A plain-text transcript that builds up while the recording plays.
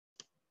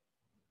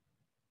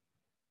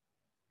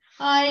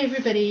Hi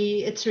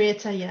everybody, it's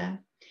Rieta here.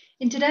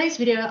 In today's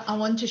video, I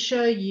want to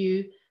show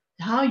you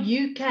how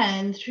you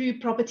can, through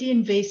property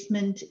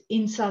investment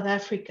in South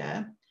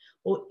Africa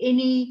or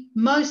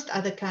most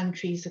other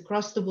countries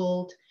across the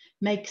world,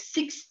 make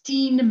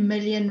 16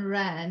 million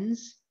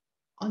rands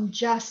on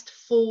just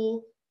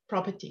 4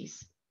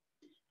 properties.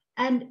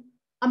 And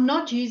I'm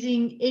not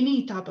using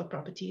any type of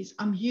properties.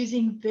 I'm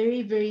using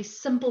very, very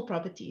simple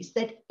properties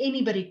that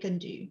anybody can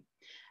do.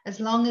 As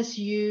long as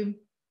you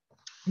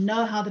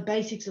know how the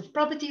basics of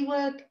property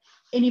work,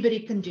 anybody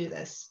can do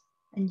this.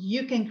 And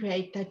you can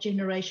create that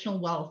generational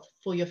wealth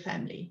for your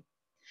family.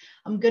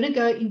 I'm going to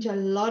go into a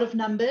lot of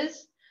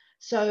numbers.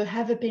 So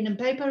have a pen and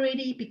paper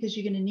ready because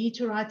you're going to need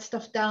to write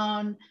stuff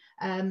down.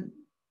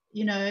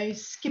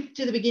 Skip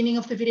to the beginning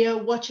of the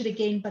video, watch it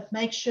again, but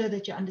make sure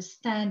that you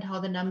understand how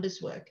the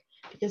numbers work,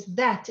 because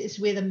that is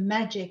where the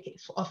magic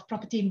of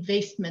property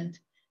investment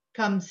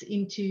comes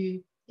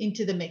into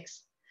the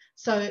mix.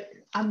 So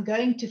I'm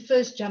going to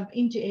first jump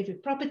into every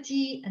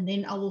property, and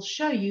then I will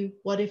show you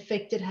what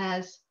effect it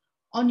has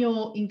on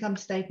your income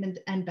statement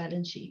and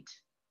balance sheet.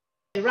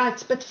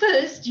 Right, but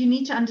first you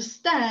need to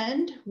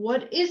understand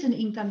what is an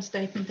income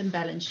statement and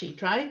balance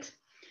sheet, right?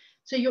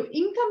 So your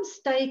income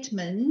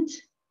statement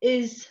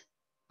is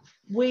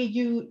where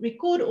you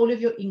record all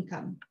of your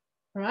income,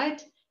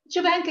 right? It's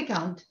your bank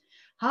account.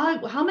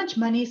 How much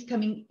money is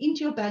coming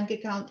into your bank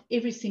account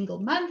every single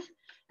month,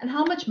 and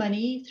how much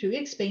money through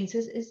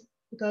expenses is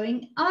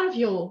going out of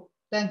your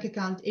bank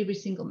account every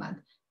single month.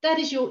 That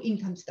is your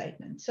income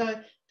statement. So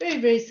very,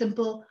 very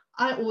simple.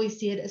 I always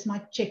see it as my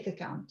check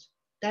account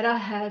that I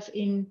have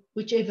in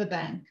whichever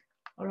bank,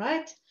 all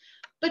right?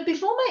 But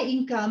before my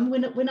income,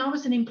 when I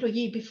was an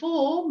employee,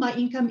 before my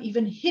income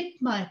even hit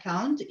my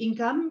account,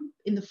 income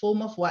in the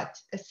form of what?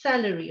 A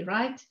salary,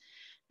 right?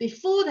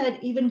 Before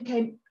that even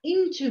came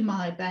into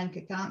my bank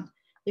account,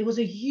 there was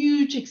a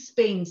huge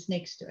expense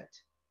next to it.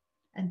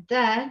 And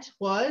that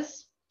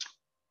was,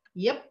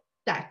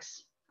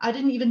 tax. I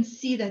didn't even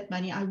see that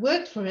money. I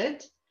worked for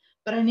it,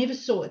 but I never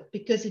saw it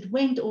because it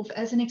went off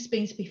as an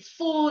expense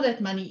before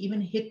that money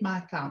even hit my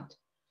account.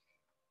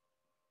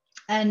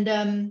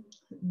 And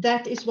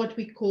that is what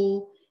we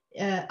call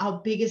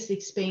our biggest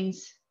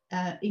expense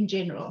in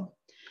general.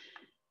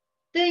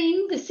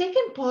 Then the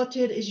second part to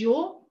it is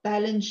your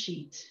balance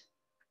sheet.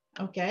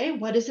 Okay,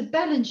 what is a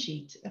balance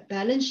sheet? A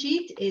balance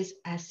sheet is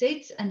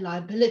assets and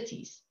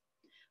liabilities.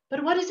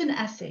 But what is an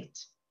asset?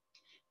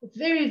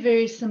 Very,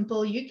 very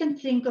simple. You can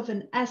think of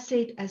an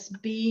asset as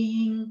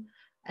being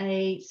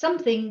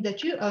something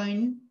that you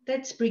own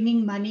that's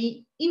bringing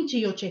money into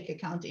your check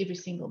account every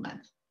single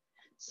month.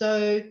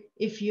 So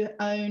if you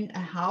own a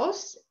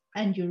house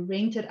and you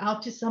rent it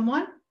out to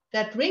someone,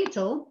 that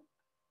rental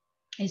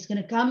is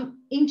going to come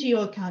into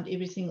your account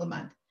every single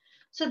month.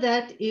 So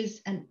that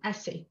is an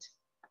asset.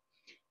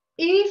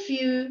 If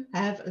you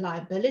have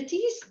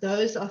liabilities,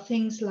 those are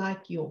things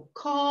like your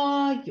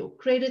car, your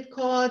credit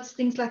cards,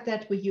 things like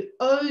that, where you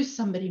owe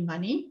somebody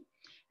money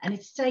and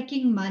it's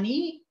taking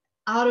money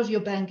out of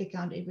your bank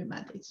account every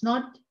month. It's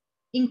not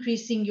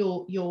increasing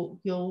your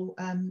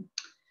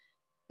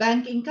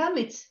bank income,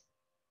 it's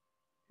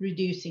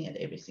reducing it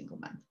every single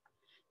month.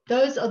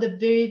 Those are the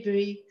very,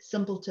 very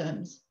simple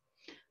terms.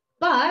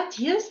 But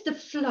here's the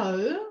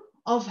flow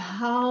of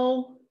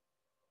how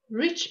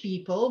rich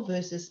people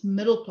versus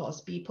middle class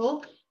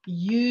people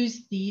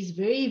use these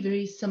very,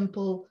 very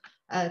simple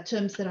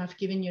terms that I've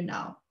given you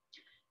now.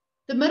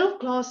 The middle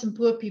class and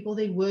poor people,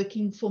 they're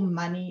working for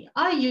money.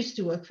 I used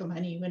to work for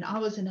money. When I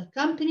was in a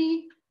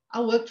company, I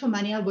worked for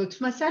money. I worked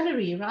for my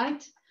salary,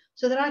 right?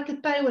 So that I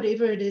could pay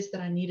whatever it is that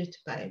I needed to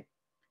pay.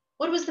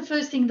 What was the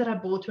first thing that I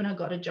bought when I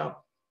got a job?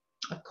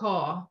 A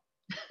car.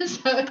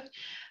 So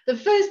the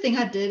first thing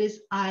I did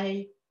is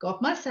I got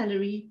my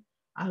salary.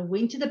 I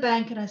went to the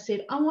bank and I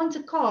said, I want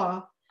a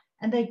car.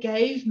 And they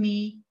gave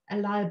me a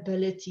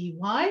liability.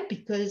 Why?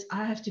 Because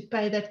I have to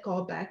pay that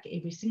car back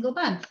every single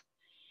month.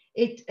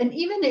 And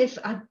even if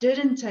I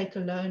didn't take a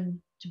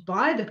loan to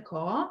buy the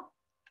car,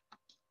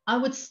 I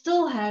would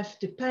still have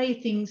to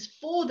pay things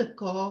for the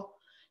car,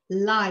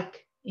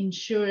 like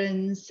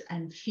insurance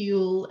and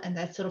fuel and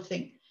that sort of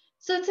thing.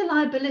 So it's a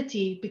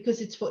liability because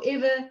it's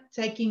forever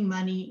taking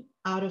money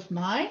out of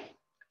my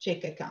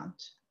check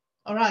account.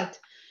 All right.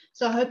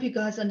 So I hope you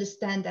guys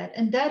understand that.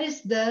 And that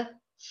is the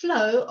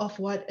flow of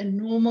what a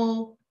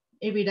normal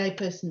everyday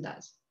person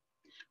does.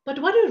 But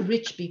what do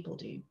rich people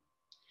do?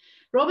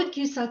 Robert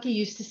Kiyosaki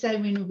used to say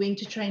when we went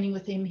to training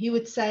with him, he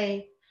would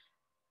say,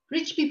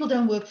 rich people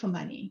don't work for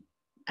money.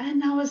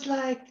 And I was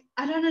like,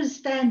 I don't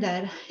understand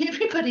that.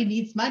 Everybody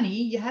needs money.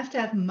 You have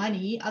to have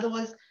money.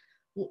 Otherwise,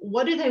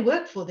 what do they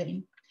work for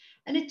then?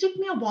 And it took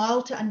me a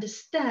while to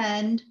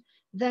understand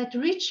that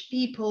rich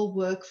people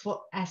work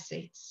for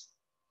assets.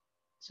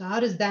 So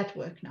how does that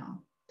work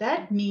now?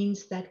 That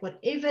means that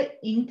whatever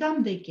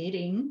income they're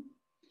getting,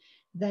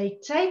 they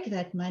take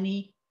that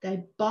money,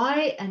 they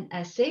buy an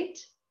asset.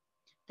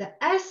 The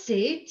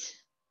asset,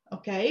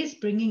 okay, is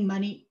bringing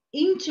money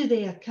into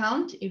their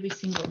account every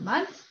single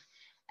month.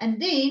 And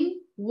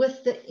then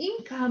with the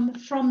income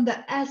from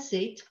the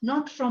asset,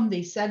 not from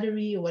their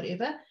salary or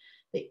whatever,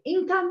 the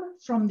income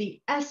from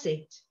the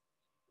asset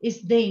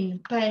is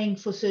then paying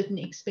for certain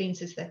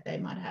expenses that they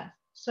might have.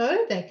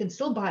 So they can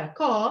still buy a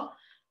car,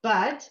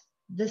 but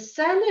the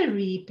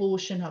salary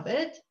portion of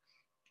it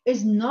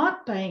is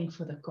not paying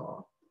for the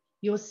car.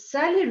 Your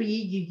salary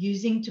you're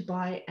using to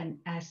buy an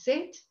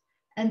asset,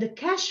 and the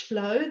cash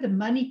flow, the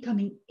money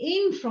coming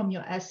in from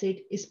your asset,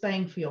 is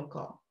paying for your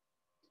car.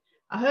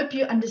 I hope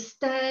you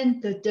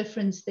understand the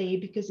difference there,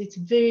 because it's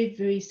very,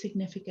 very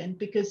significant.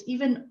 Because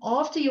even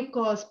after your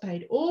car is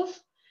paid off,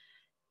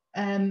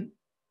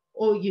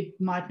 or you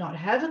might not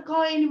have a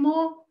car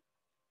anymore,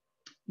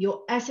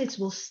 your assets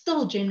will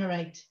still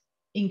generate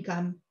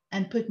income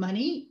and put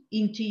money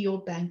into your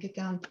bank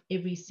account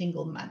every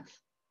single month.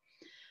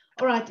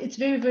 All right, it's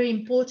very, very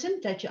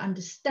important that you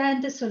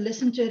understand this. So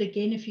listen to it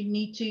again if you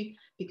need to,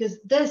 because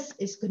this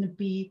is going to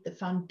be the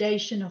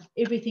foundation of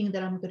everything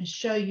that I'm going to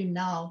show you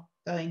now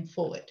going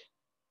forward.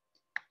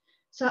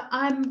 So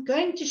I'm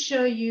going to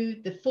show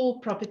you the 4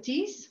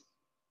 properties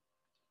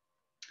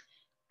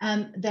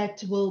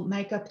that will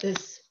make up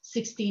this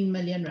 16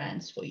 million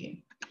rands for you.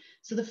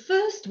 So the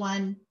first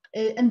one,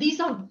 and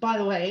these are, by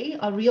the way,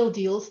 are real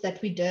deals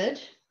that we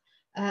did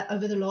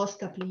over the last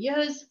couple of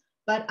years,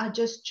 but I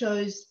just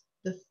chose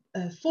the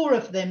 4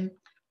 of them,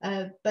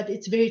 but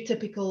it's very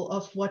typical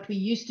of what we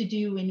used to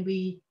do when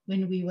we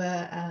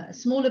were a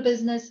smaller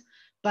business.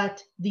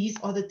 But these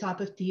are the type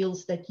of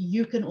deals that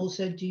you can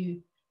also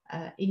do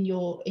in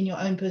your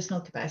own personal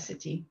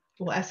capacity,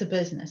 or as a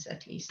business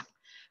at least.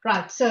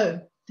 Right,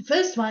 so the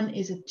first one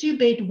is a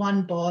 2-bed,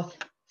 1-bath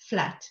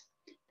flat.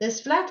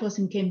 This flat was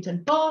in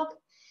Kempton Park,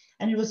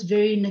 and it was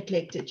very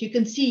neglected. You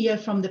can see here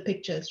from the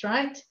pictures,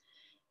 right?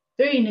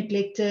 Very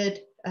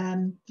neglected,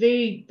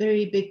 very,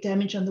 very big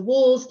damage on the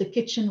walls. The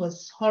kitchen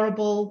was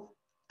horrible,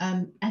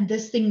 and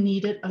this thing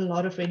needed a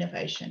lot of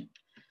renovation.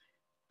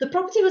 The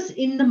property was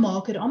in the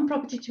market on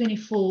Property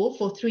 24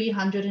 for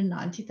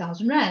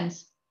 390,000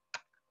 rands.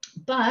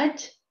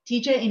 But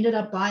TJ ended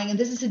up buying, and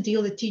this is a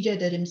deal that TJ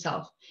did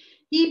himself.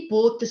 He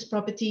bought this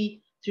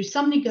property through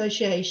some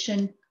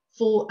negotiation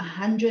for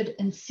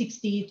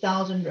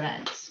 160,000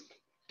 rands.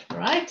 All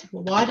right.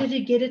 Well, why did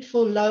he get it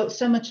for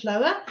so much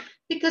lower?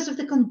 Because of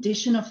the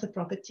condition of the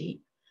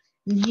property.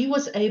 And he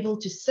was able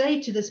to say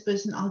to this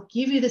person, I'll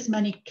give you this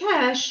money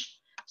cash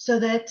so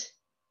that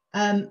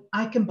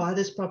I can buy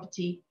this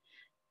property.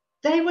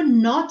 They were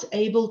not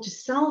able to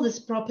sell this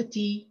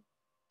property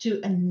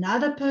to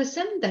another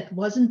person that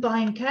wasn't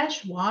buying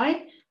cash.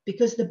 Why?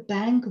 Because the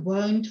bank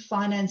won't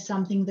finance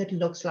something that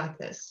looks like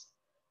this.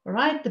 All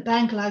right. The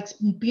bank likes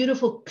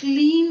beautiful,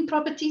 clean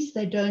properties.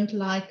 They don't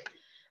like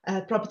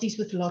properties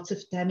with lots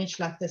of damage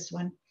like this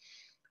one.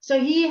 So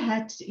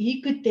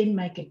he could then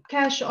make a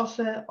cash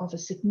offer of a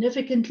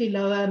significantly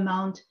lower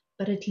amount,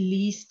 but at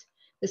least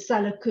the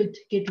seller could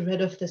get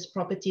rid of this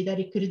property that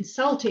he couldn't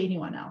sell to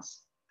anyone else.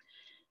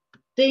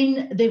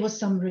 Then there was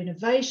some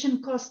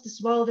renovation cost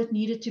as well that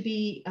needed to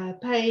be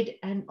paid,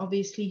 and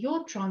obviously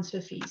your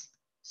transfer fees.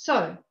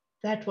 So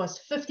that was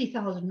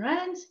 50,000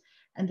 rands,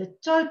 and the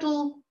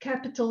total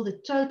capital, the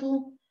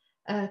total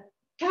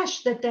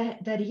cash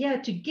that he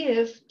had to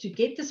give to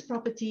get this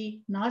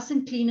property nice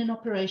and clean and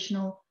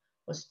operational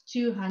was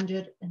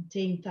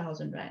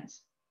 210,000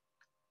 rands.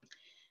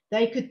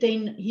 They could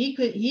then,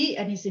 he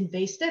and his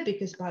investor,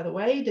 because by the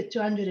way, the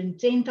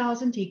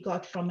 210,000 he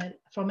got from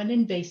an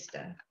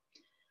investor.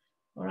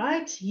 All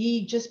right,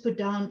 he just put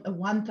down a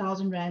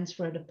 1,000 rands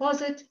for a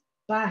deposit,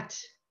 but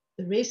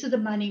the rest of the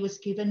money was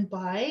given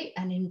by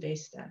an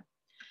investor.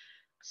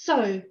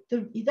 So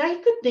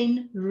they could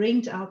then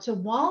rent out. So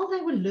while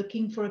they were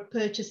looking for a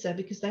purchaser,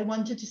 because they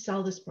wanted to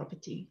sell this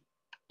property,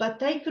 but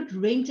they could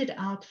rent it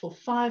out for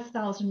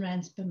 5,000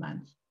 rands per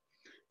month.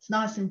 It's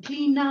nice and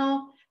clean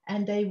now,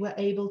 and they were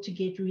able to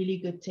get really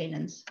good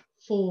tenants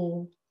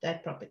for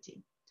that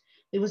property.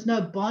 There was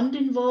no bond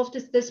involved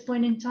at this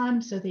point in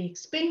time, so the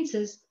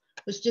expenses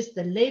was just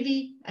the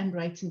levy and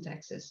rates and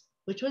taxes,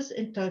 which was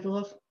in total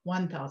of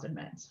 1,000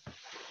 rands.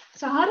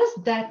 So how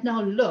does that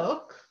now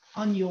look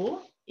on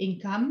your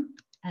income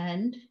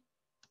and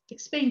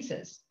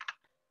expenses?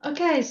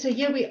 Okay, so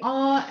here we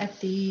are at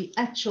the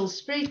actual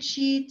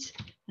spreadsheet,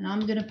 and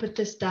I'm going to put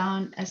this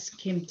down as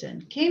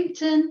Kempton.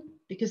 Kempton,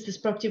 because this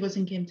property was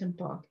in Kempton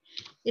Park,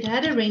 it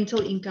had a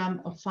rental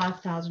income of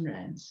 5,000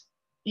 rands.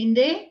 In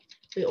there,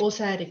 we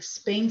also had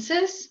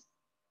expenses,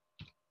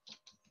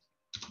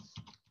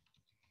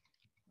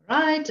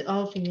 right,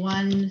 of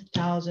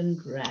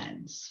 1,000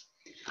 rands.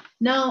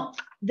 Now,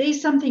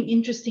 there's something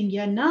interesting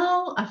here.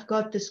 Now I've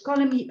got this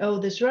column,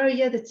 this row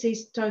here that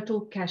says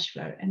total cash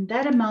flow, and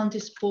that amount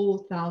is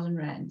 4,000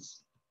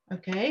 rands.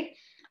 Okay,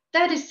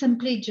 that is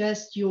simply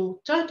just your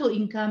total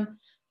income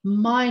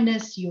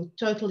minus your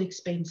total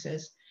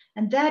expenses,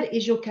 and that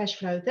is your cash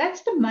flow.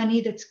 That's the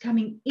money that's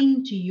coming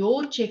into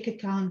your check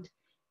account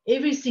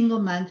every single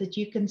month that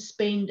you can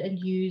spend and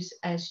use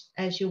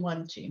as you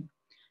want to.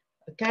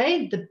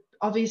 Okay,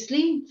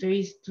 obviously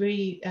very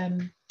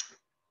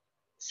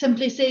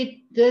simply said,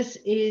 this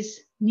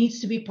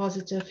needs to be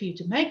positive for you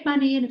to make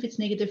money, and if it's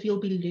negative, you'll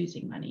be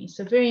losing money.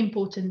 So very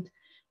important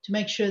to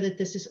make sure that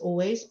this is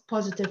always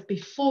positive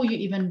before you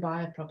even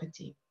buy a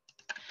property.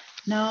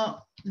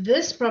 Now,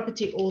 this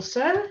property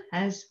also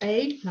has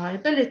a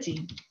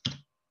liability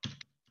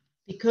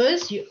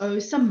because you owe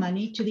some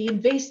money to the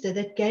investor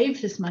that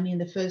gave this money in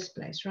the first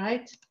place,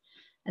 right?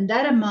 And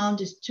that amount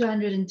is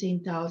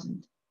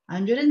 210,000.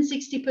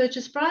 160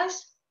 purchase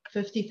price,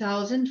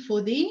 50,000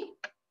 for the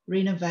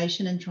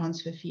renovation and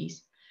transfer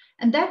fees.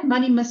 And that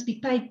money must be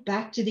paid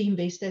back to the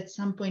investor at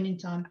some point in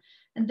time.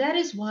 And that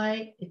is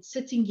why it's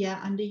sitting here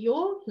under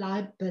your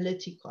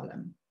liability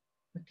column.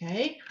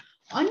 Okay.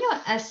 On your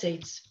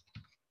assets,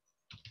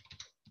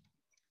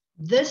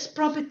 this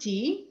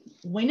property,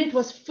 when it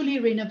was fully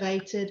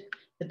renovated,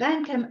 the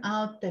bank came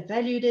out, they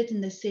valued it,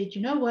 and they said,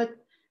 you know what?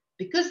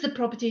 Because the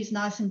property is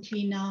nice and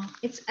clean now,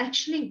 it's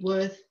actually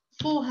worth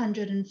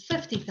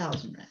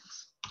 450,000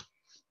 rands.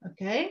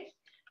 Okay.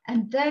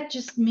 And that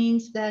just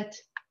means that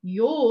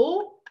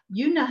you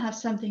now have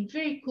something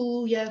very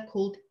cool here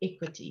called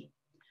equity.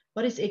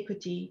 What is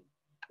equity?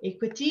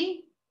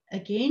 Equity,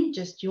 again,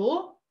 just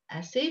your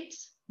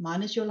assets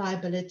minus your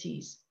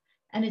liabilities.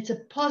 And it's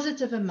a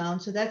positive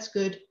amount, so that's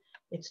good.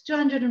 It's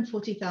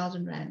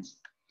 240,000 rands.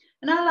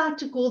 And I like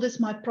to call this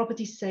my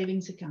property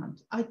savings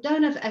account. I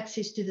don't have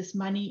access to this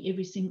money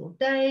every single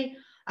day.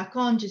 I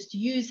can't just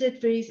use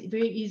it very,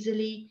 very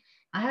easily.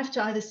 I have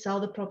to either sell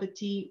the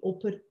property or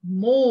put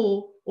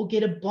more or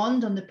get a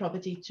bond on the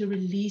property to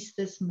release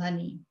this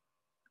money.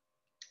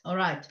 All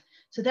right,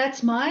 so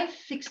that's my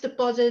fixed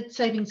deposit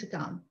savings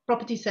account,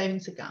 property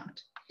savings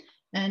account.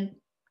 And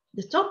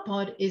the top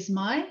part is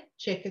my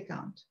check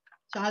account.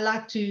 So I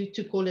like to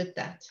call it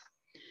that.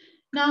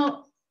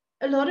 Now,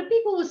 a lot of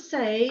people will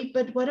say,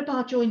 but what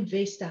about your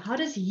investor? How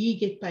does he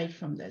get paid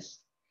from this?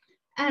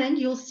 And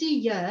you'll see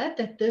here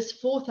that this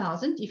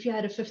 4,000, if you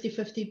had a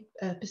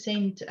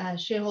 50-50%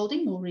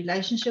 shareholding or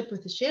relationship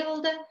with the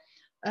shareholder,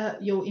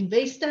 your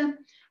investor,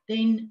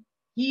 then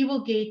he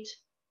will get,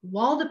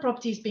 while the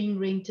property is being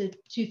rented,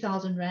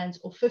 2,000 rands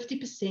or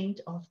 50%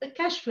 of the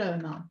cash flow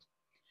amount.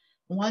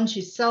 Once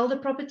you sell the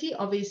property,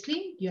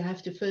 obviously, you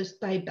have to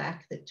first pay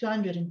back the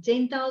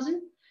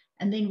 210,000,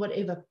 and then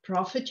whatever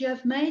profit you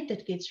have made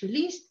that gets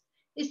released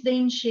is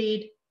then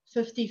shared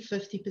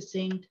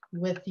 50-50%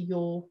 with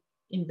your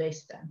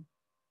investor.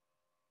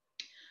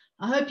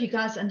 I hope you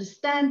guys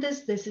understand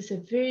this. This is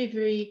a very,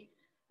 very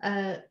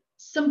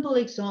simple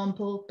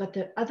example, but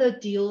the other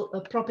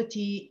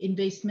property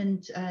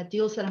investment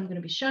deals that I'm going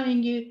to be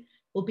showing you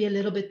will be a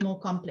little bit more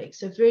complex.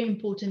 So very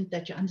important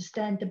that you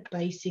understand the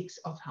basics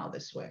of how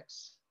this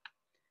works.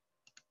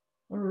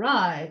 All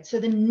right, so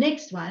the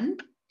next one,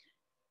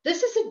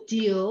 this is a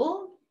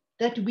deal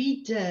that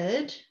we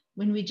did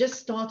when we just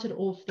started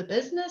off the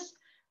business,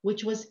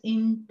 which was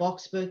in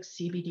Boksburg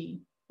CBD,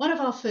 one of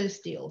our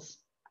first deals,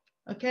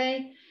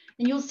 okay?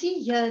 And you'll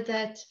see here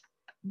that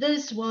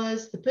this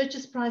was the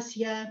purchase price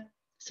here.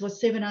 This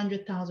was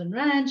 700,000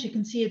 rands. You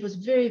can see it was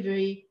very,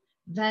 very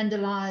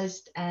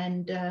vandalized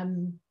and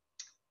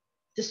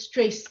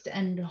distressed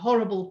and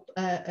horrible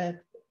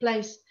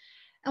place.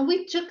 And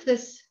we took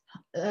this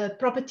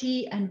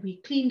property and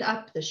we cleaned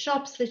up the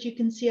shops that you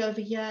can see over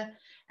here.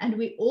 And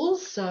we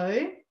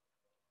also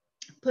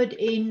put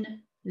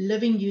in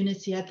living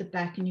units here at the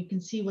back, and you can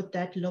see what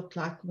that looked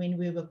like when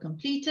we were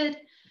completed.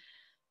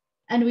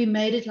 And we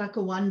made it like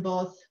a one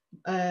bath,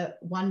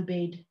 one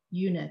bed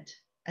unit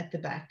at the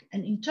back.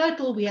 And in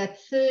total, we had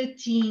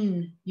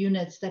 13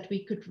 units that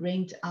we could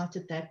rent out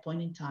at that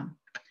point in time.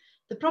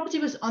 The property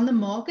was on the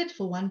market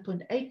for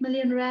 1.8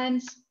 million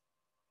rands.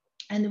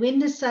 And when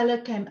the seller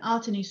came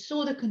out and he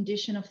saw the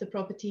condition of the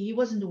property, he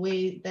wasn't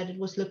aware that it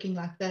was looking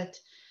like that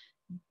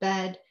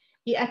bad.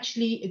 He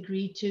actually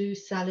agreed to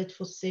sell it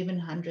for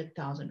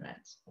 700,000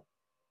 rands.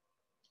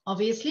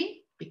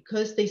 Obviously,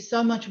 because there's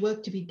so much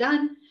work to be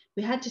done,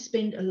 we had to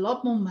spend a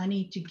lot more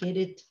money to get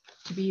it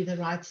to be the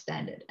right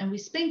standard. And we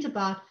spent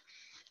about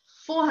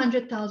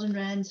 400,000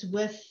 rands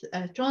with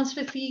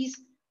transfer fees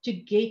to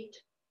get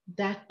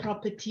that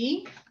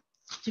property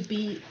to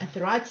be at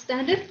the right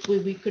standard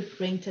where we could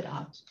rent it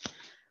out.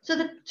 So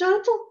the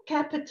total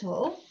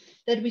capital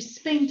that we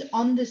spent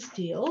on this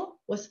deal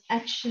was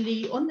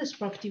actually, on this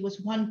property,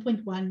 was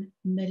 1.1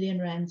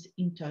 million rands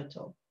in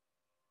total.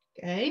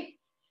 Okay.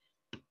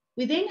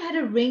 We then had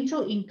a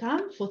rental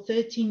income for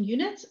 13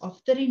 units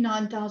of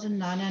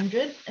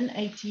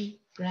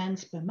 39,980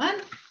 rands per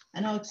month,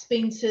 and our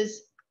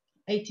expenses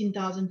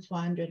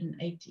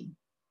 18,480.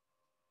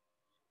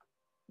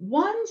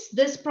 Once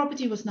this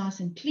property was nice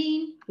and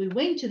clean, we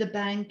went to the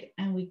bank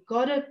and we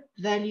got a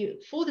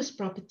value for this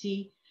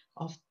property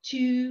of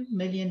 2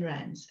 million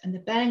rands. And the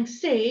bank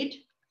said,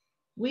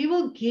 we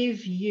will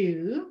give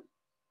you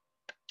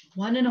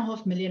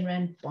 1.5 million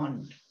rand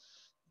bond.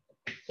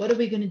 What are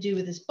we going to do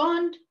with this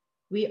bond?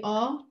 We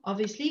are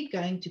obviously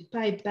going to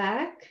pay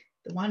back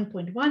the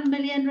 1.1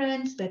 million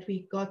rands that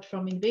we got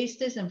from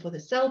investors and for the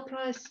sale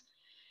price,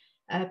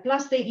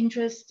 plus their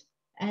interest,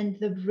 and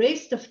the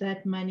rest of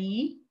that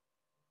money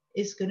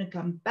is going to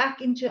come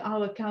back into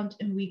our account,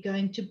 and we're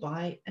going to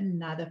buy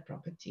another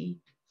property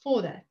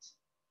for that.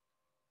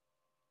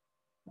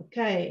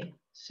 Okay,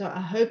 so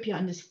I hope you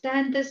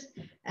understand this,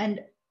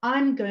 and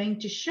I'm going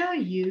to show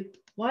you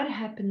what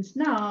happens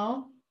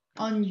now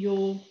on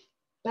your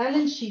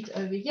balance sheet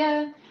over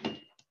here.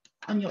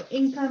 On your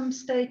income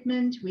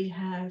statement, we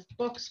have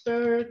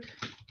Boksburg.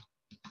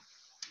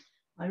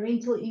 My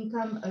rental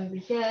income over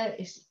here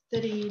is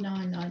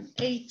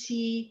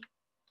 39,980.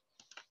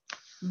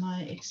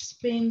 My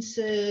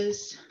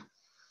expenses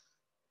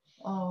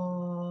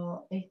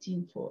are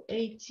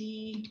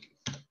 18,480.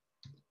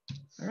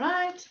 All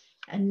right.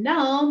 And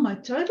now my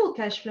total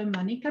cash flow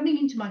money coming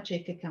into my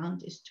check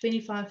account is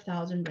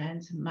 25,000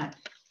 rands a month.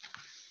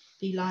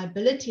 The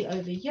liability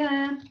over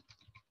here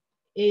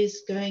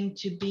is going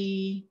to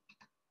be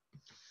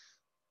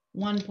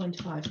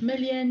 1.5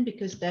 million,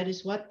 because that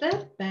is what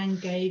the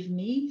bank gave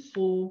me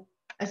for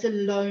as a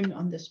loan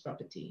on this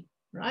property,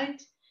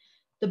 right?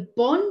 The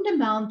bond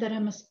amount that I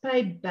must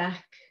pay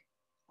back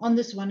on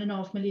this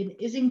 1.5 million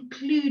is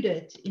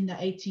included in the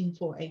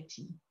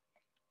 18,480.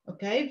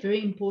 Okay,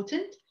 very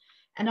important.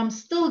 And I'm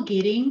still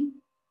getting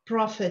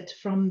profit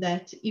from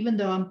that, even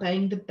though I'm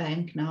paying the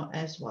bank now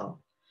as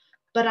well.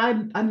 But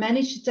I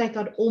managed to take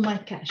out all my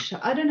cash. So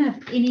I don't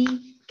have any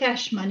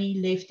cash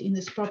money left in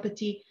this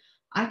property.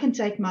 I can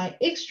take my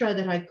extra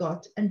that I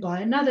got and buy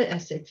another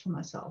asset for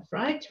myself,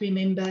 right?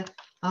 Remember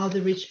how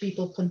the rich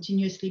people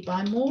continuously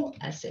buy more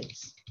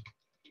assets.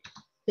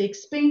 The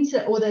expense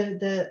or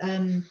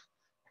the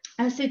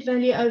asset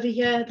value over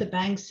here, the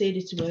bank said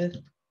it's worth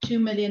 2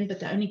 million, but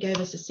they only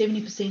gave us a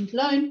 70%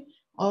 loan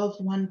of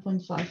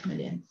 1.5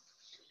 million.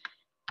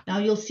 Now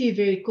you'll see a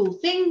very cool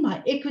thing.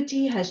 My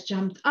equity has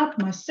jumped up.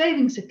 My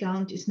savings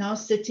account is now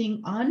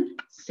sitting on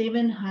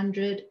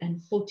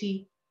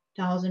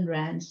 740,000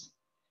 rands.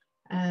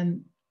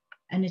 And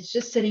it's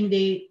just sitting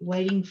there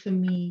waiting for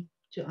me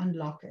to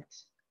unlock it.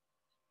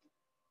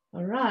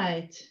 All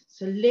right,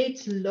 so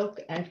let's look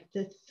at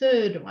the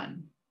third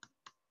one.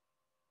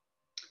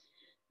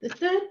 The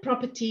third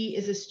property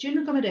is a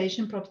student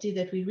accommodation property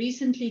that we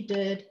recently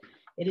did.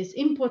 It is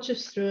in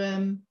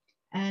Potchefstroom,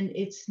 and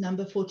it's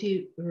number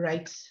 40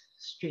 Rates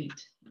Street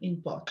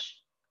in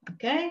Potch.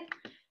 Okay,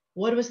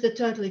 what was the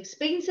total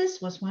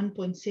expenses? Was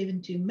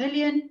 1.72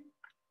 million.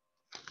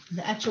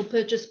 The actual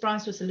purchase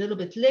price was a little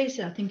bit less.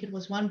 I think it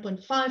was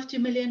 1.52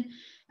 million,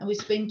 and we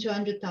spent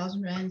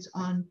 200,000 rands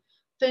on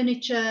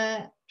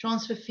furniture,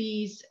 transfer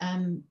fees,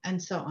 and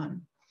so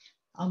on.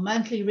 Our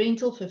monthly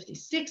rental,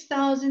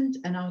 56,000,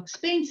 and our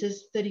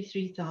expenses,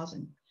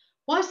 33,000.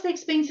 Why is the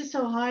expenses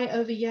so high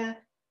over here?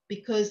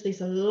 Because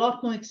there's a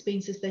lot more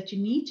expenses that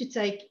you need to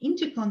take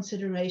into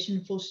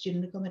consideration for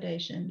student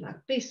accommodation,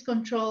 like pest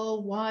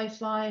control,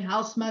 Wi-Fi,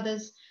 house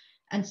mothers,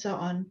 and so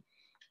on.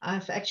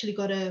 I've actually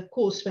got a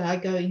course where I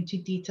go into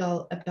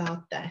detail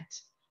about that,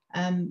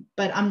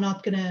 but I'm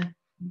not going to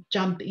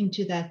jump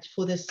into that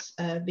for this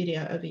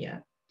video over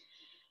here.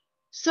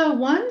 So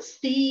once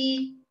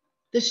the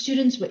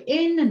students were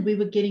in and we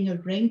were getting a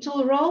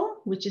rental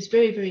roll, which is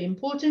very, very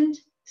important,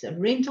 it's a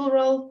rental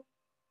roll,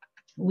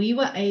 we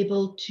were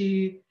able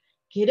to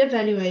get a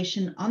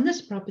valuation on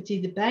this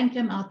property. The bank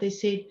came out, they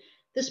said,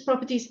 this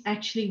property is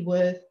actually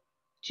worth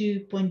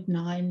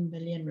 2.9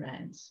 million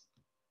rands.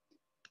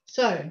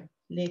 So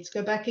let's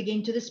go back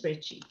again to the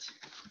spreadsheet.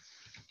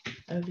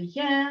 Over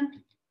here,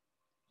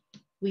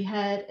 we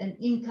had an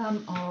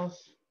income of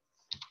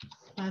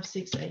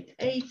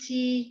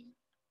 56880,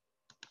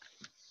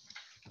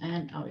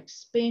 and our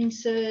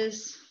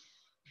expenses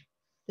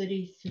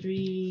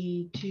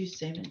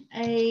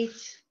 33,278.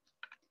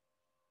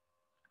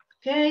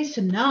 Okay,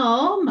 so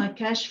now my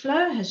cash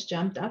flow has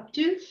jumped up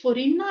to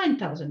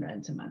 49,000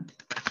 rands a month.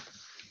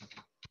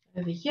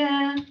 Over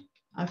here,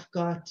 I've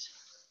got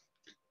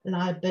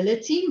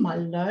liability, my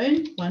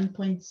loan,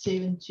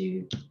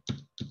 1.72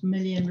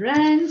 million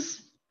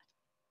rands.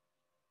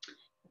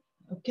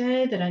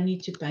 Okay, that I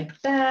need to pay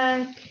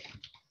back.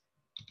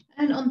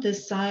 And on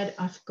this side,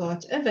 I've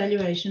got a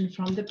valuation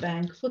from the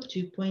bank for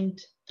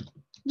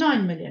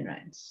 2.9 million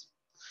rands.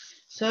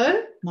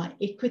 So my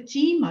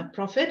equity, my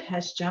profit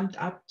has jumped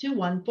up to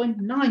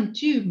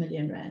 1.92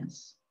 million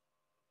rands.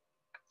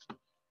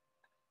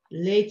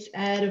 Let's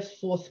add a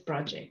fourth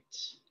project.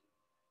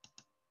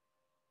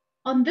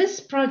 On this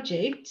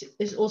project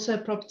is also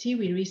a property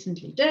we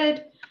recently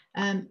did.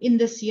 In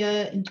this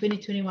year, in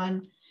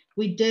 2021,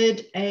 we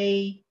did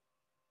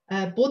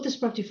bought this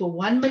property for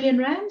 1 million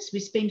rands. We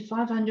spent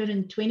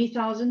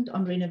 520,000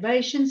 on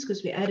renovations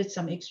because we added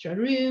some extra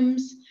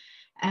rooms,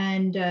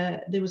 and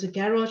there was a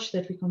garage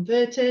that we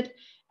converted,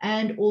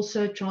 and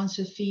also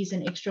transfer fees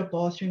and extra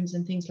bathrooms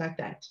and things like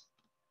that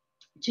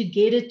to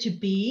get it to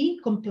be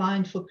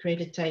compliant for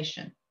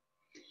accreditation.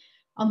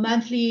 Our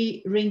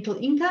monthly rental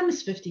income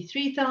is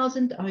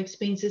 53,000, our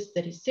expenses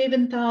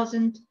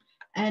 37,000,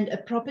 and a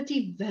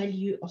property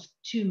value of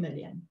 2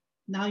 million.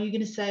 Now you're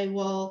going to say,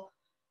 well,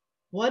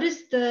 what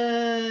is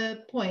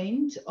the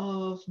point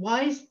of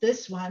why is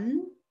this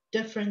one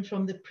different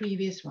from the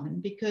previous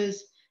one?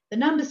 Because the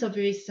numbers are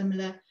very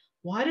similar.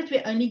 Why did we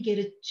only get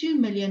a 2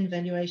 million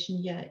valuation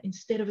here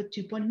instead of a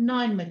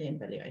 2.9 million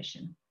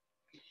valuation?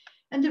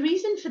 And the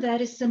reason for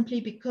that is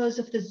simply because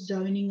of the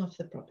zoning of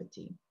the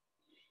property.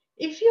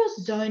 If your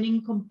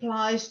zoning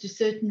complies to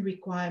certain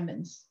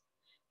requirements,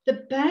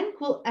 the bank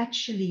will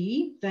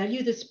actually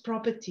value this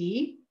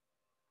property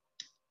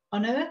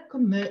on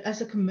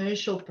as a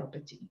commercial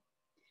property.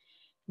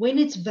 When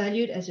it's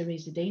valued as a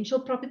residential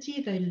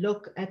property, they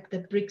look at the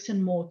bricks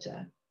and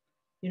mortar.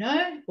 You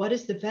know, what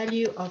is the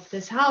value of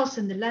this house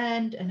and the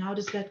land, and how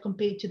does that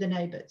compare to the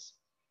neighbors?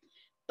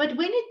 But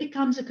when it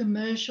becomes a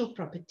commercial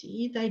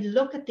property, they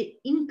look at the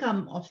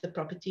income of the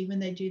property when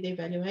they do their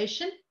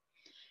valuation.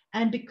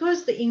 And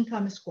because the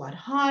income is quite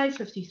high,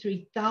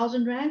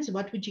 53,000 rands,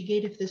 what would you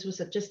get if this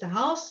was just a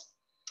house?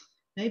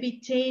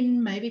 Maybe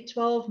 10, maybe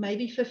 12,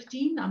 maybe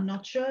 15. I'm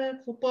not sure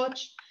for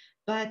Potch,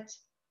 but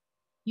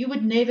you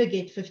would never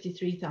get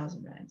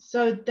 53,000 rands.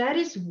 So that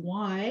is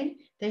why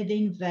they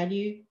then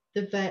value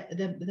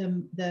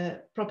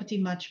the property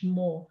much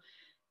more.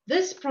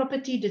 This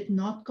property did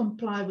not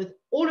comply with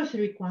all of the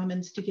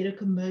requirements to get a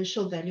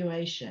commercial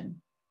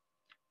valuation.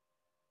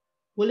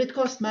 Will it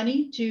cost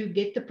money to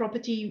get the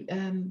property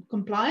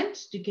compliant,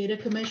 to get a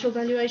commercial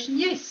valuation?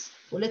 Yes.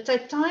 Will it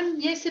take time?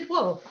 Yes, it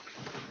will.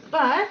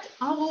 But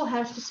I will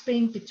have to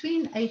spend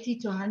between 80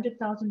 to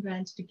 100,000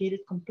 rands to get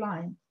it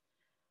compliant.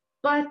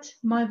 But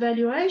my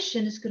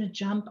valuation is going to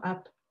jump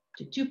up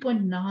to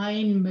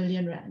 2.9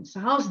 million rand. So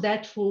how's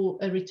that for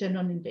a return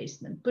on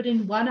investment? Put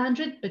in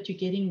 100, but you're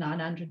getting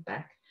 900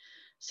 back.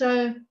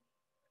 So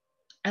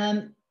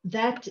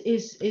that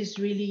is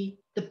really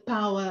the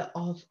power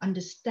of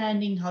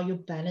understanding how your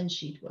balance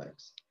sheet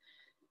works.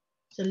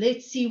 So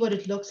let's see what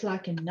it looks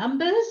like in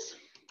numbers.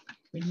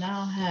 We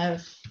now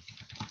have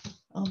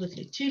Albert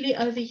Luthuli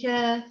over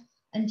here,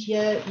 and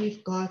here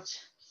we've got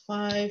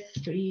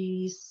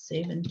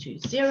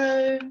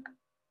 53720.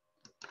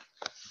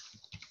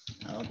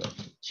 Albert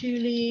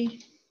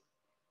Luthuli,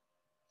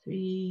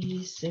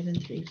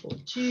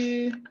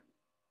 37342.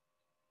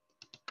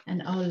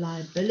 And our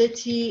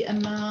liability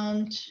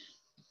amount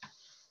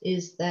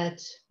is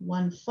that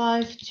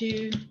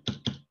 152.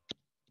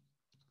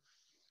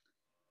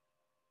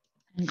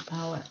 And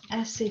our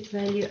asset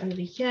value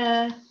over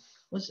here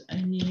was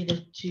only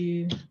the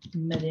 2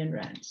 million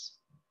rands.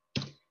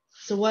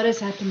 So what has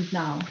happened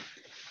now?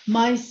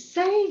 My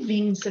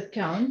savings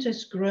account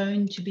has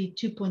grown to be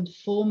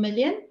 2.4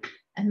 million,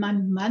 and my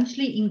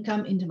monthly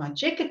income into my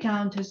check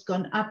account has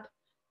gone up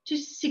to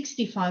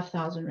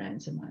 65,000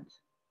 rands a month.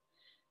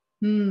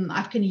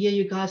 I can hear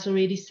you guys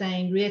already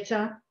saying,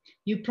 Rita,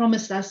 you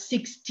promised us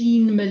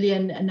 16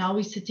 million and now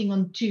we're sitting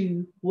on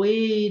 2.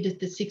 Where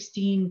did the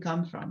 16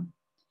 come from?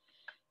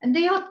 And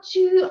there are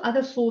two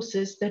other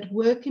forces that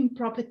work in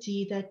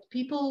property that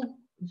people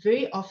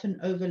very often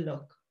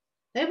overlook.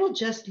 They will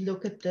just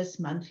look at this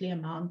monthly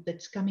amount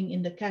that's coming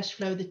in the cash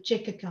flow, the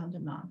check account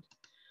amount.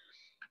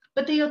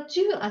 But there are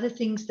two other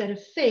things that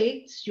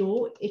affects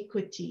your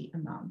equity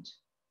amount.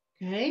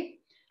 Okay.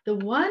 The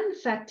one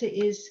factor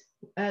is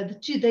the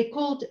two, they're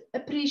called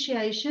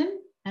appreciation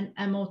and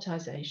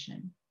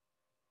amortization.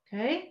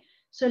 Okay.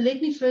 So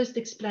let me first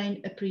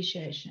explain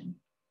appreciation.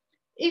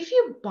 If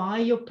you buy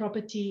your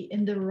property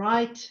in the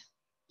right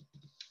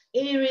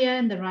area,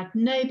 in the right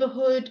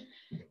neighborhood,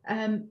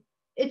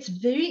 it's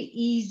very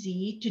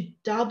easy to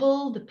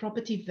double the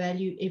property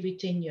value every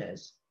 10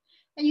 years.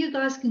 And you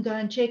guys can go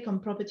and check on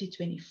Property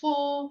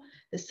 24,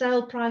 the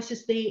sale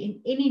prices there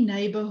in any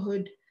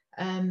neighborhood,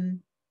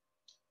 and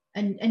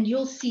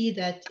you'll see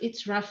that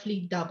it's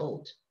roughly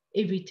doubled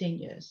every 10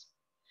 years.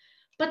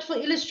 But for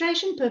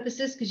illustration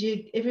purposes, because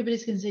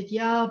everybody's going to say,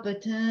 yeah,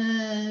 but,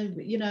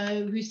 you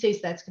know, who says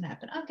that's going to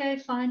happen? Okay,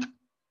 fine.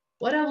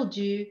 What I will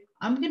do,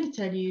 I'm going to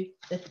tell you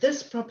that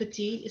this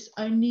property is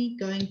only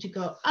going to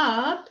go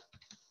up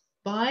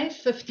by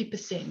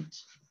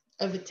 50%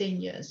 over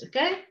 10 years,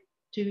 okay?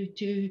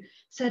 To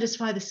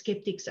satisfy the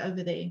skeptics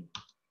over there.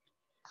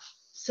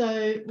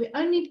 So we're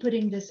only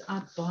putting this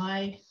up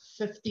by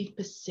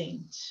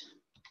 50%.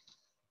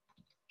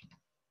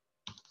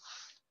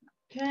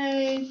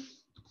 Okay.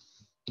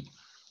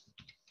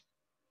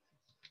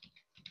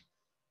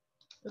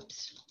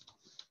 Oops.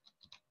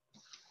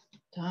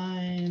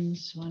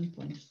 Times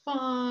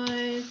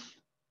 1.5.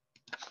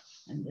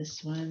 And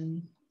this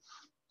one.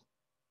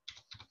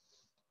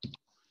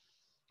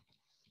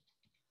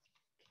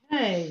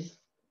 Okay.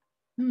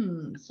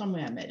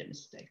 Somewhere I made a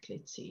mistake.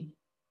 Let's see.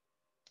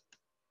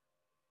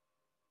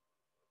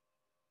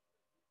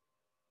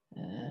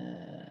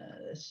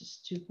 This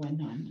is 2.9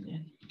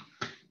 million.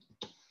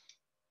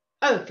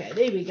 Okay,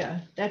 there we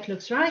go. That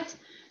looks right.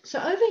 So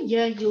over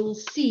here, you'll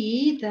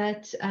see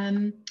that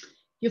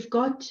you've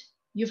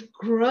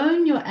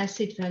grown your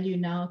asset value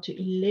now to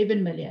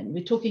 11 million.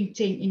 We're talking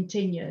 10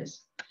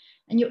 years.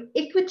 And your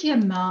equity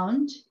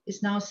amount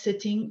is now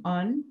sitting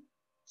on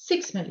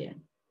 6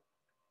 million.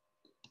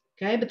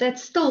 Okay, but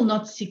that's still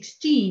not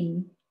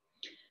 16.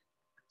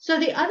 So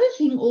the other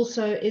thing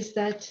also is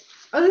that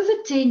over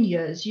 10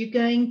 years, you're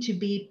going to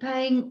be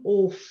paying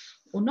off,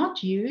 or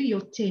not you,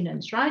 your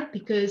tenants, right?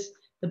 Because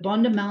The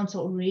bond amounts are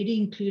already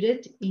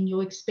included in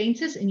your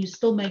expenses and you're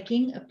still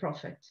making a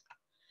profit.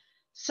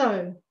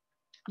 So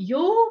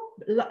your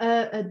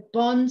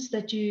bonds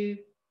that you're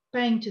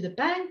paying to the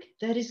bank,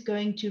 that is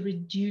going to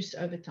reduce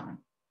over time.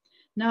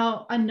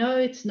 Now, I know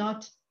it's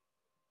not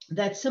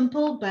that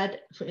simple,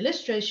 but for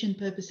illustration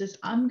purposes,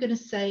 I'm going to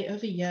say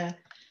over here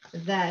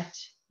that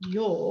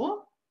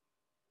your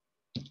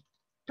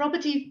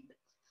property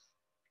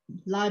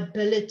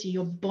liability,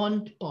 your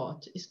bond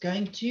part, is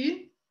going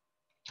to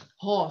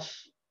half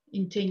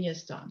in 10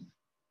 years' time.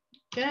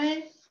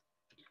 Okay,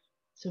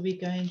 so we're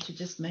going to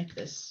just make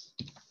this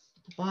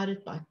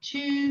divided by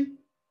 2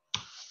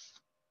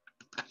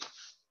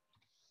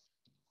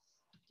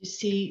 to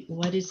see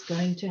what is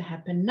going to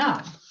happen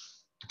now.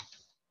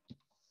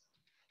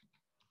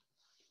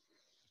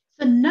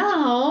 So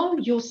now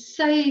your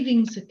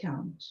savings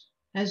account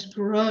has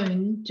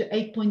grown to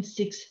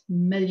 8.6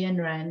 million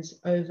rands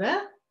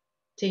over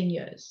 10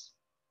 years.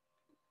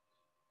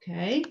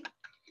 Okay,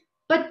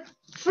 but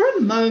for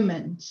a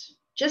moment,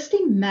 just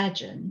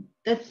imagine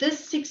that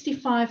this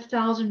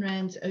 65,000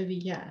 rands over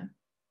here,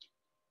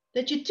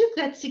 that you took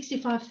that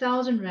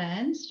 65,000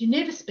 rands, you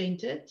never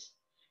spent it,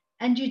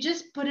 and you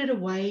just put it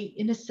away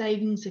in a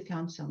savings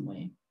account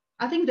somewhere.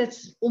 I think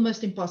that's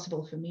almost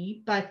impossible for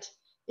me, but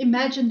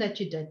imagine that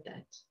you did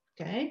that,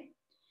 okay?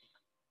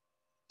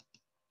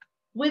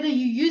 Whether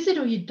you use it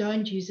or you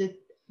don't use it,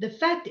 the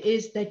fact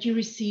is that you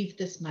received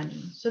this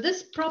money. So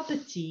this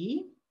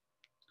property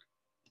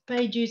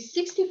paid you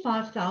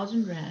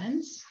 65,000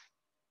 rands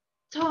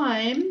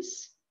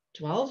times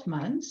 12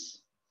 months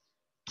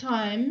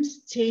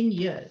times 10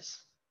 years.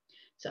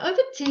 So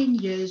over 10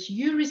 years,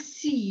 you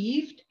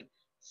received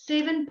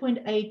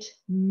 7.8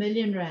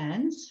 million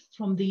rands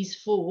from these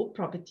 4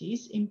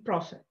 properties in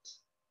profit.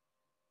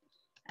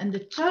 And the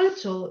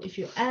total, if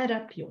you add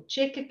up your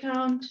check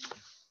account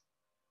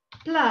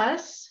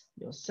plus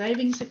your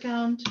savings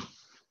account,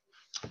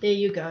 there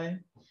you go.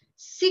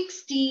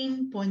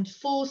 16.47,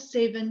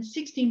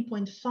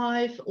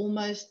 16.5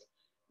 almost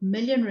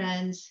million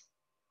rands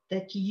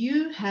that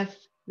you have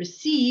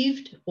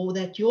received or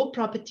that your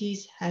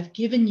properties have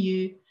given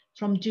you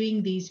from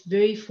doing these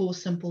very 4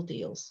 simple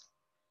deals.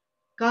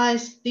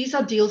 Guys, these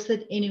are deals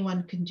that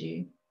anyone can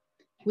do.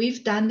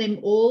 We've done them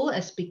all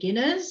as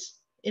beginners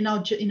in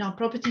our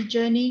property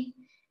journey,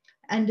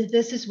 and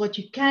this is what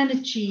you can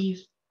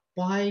achieve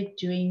by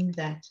doing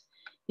that.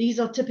 These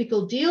are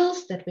typical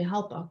deals that we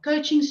help our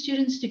coaching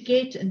students to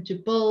get and to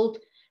build,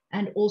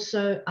 and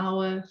also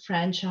our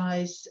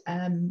franchise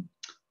in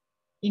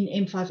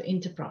M5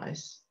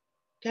 Enterprise.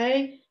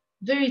 Okay,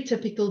 very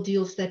typical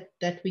deals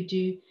that we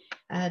do.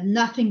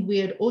 Nothing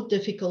weird or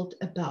difficult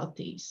about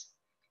these.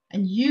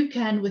 And you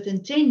can,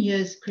 within 10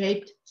 years,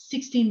 create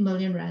 16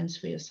 million rands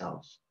for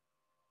yourself.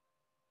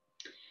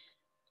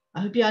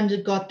 I hope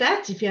you got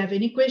that. If you have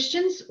any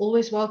questions,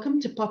 always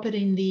welcome to pop it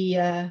in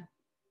the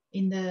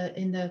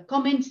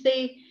comments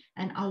there,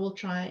 and I will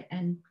try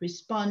and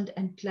respond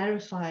and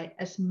clarify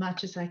as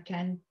much as I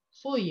can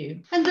for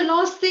you. And the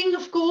last thing,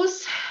 of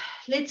course,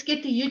 let's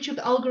get the YouTube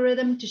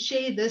algorithm to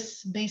share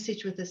this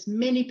message with as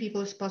many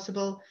people as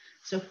possible.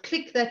 So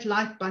click that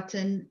like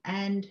button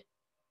and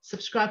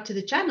subscribe to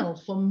the channel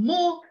for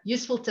more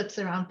useful tips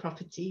around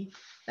property.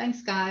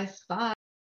 Thanks, guys. Bye.